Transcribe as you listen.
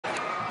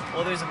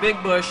Well, there's a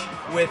big bush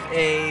with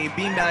a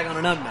beanbag on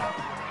an unknown.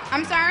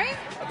 I'm sorry?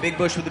 A big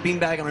bush with a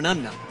beanbag on an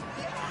unknown.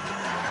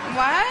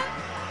 What?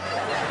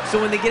 So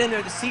when they get in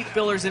there, the seat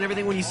fillers and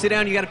everything, when you sit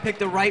down, you got to pick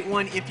the right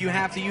one if you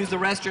have to use the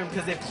restroom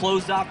because they've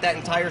closed off that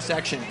entire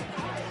section.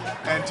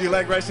 And do you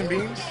like rice and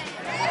beans?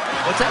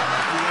 What's that?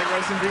 Do you like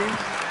rice and beans?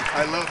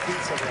 I love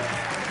pizza, bro.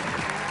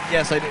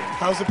 Yes, I do.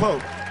 How's the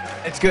Pope?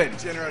 It's good.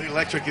 General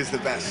Electric is the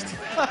best.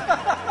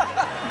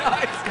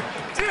 Nice.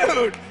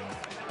 Dude!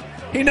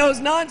 He knows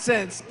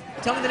nonsense.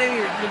 Tell me the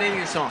name of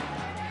your song.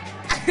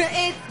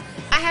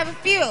 I have a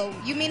few.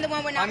 You mean the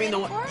one we're not the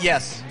one. for?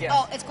 Yes.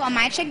 Oh, it's called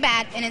My Chick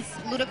Bad, and it's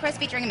Ludacris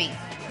featuring me.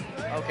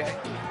 Okay.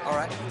 All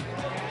right.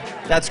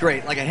 That's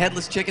great. Like a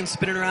headless chicken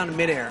spinning around in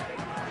midair.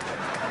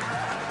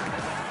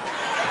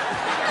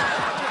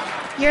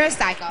 You're a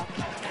psycho.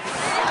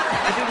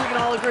 I think we can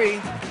all agree.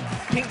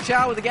 Pink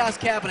chow with a gas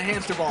cap and a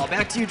hamster ball.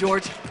 Back to you,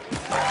 George.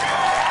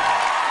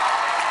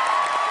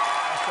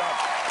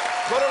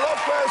 Go to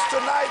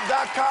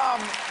LopezTonight.com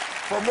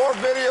for more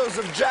videos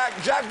of Jack.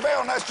 Jack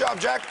Bale, nice job,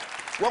 Jack.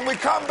 When we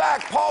come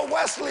back, Paul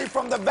Wesley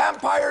from the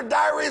Vampire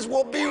Diaries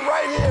will be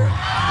right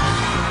here.